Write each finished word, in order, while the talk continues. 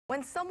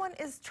When someone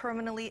is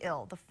terminally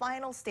ill, the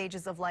final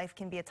stages of life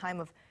can be a time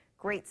of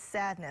great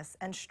sadness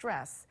and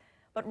stress.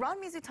 But Ron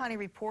Mizutani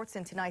reports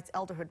in tonight's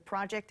Elderhood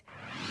Project,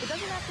 it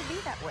doesn't have to be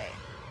that way.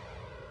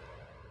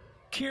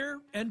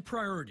 Care and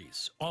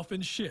priorities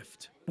often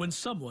shift when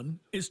someone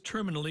is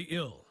terminally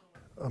ill.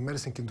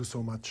 Medicine can do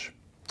so much,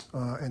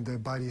 and the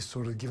body is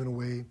sort of given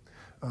away,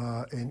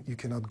 and you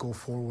cannot go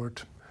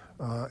forward.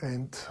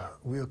 And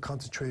we are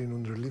concentrating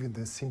on relieving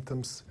the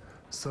symptoms,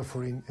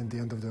 suffering, and the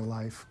end of their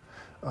life.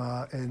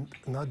 And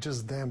not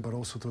just them, but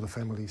also to the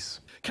families.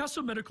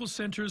 Castle Medical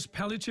Center's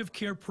palliative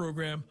care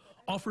program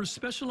offers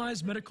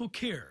specialized medical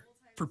care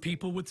for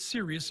people with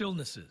serious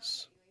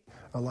illnesses.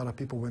 A lot of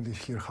people, when they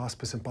hear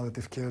hospice and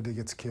palliative care, they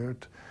get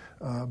scared,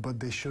 but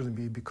they shouldn't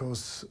be,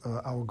 because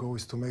our goal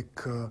is to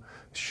make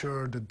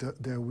sure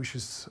that their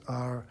wishes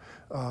are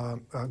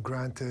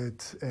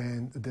granted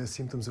and their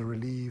symptoms are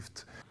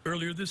relieved.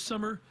 Earlier this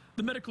summer,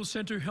 the medical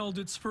center held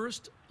its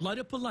first Light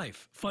Up a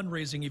Life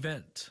fundraising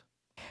event.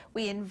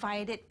 We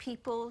invited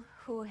people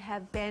who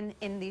have been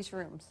in these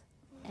rooms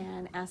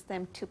and asked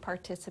them to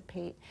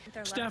participate.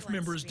 Staff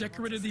members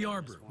decorated the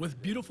arbor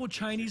with beautiful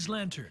Chinese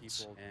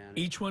lanterns.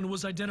 Each one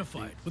was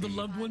identified with a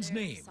loved one's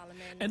name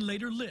and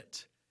later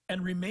lit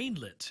and remained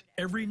lit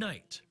every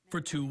night for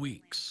 2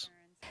 weeks.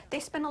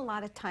 They spend a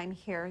lot of time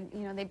here.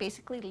 You know, they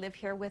basically live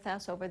here with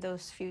us over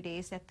those few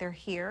days that they're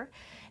here.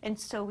 And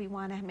so we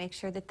want to make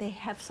sure that they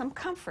have some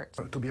comfort.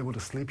 To be able to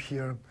sleep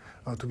here,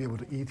 to be able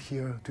to eat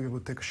here, to be able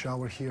to take a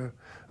shower here,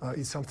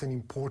 is something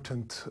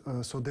important,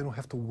 so they don't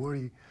have to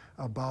worry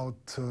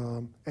about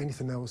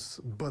anything else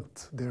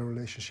but their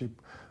relationship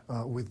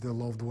with their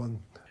loved one.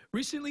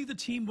 Recently, the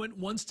team went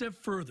one step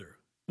further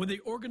when they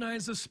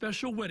organized a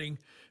special wedding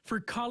for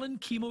Colin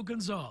Chemo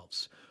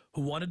Gonzalez,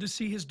 who wanted to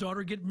see his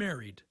daughter get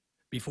married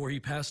before he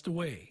passed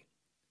away.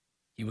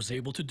 He was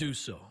able to do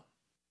so.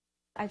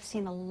 I've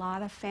seen a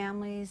lot of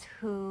families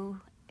who,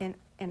 in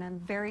a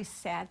very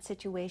sad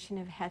situation,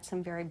 have had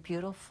some very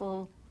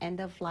beautiful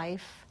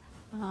end-of-life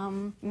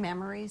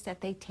memories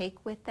that they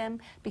take with them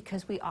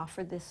because we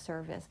offer this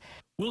service.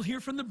 We'll hear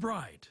from the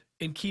bride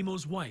and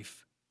Chemo's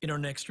wife in our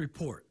next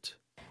report.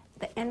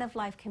 The end of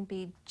life can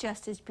be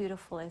just as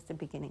beautiful as the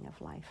beginning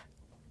of life.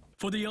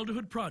 For the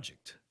Elderhood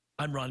Project,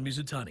 I'm Ron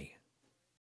Mizutani.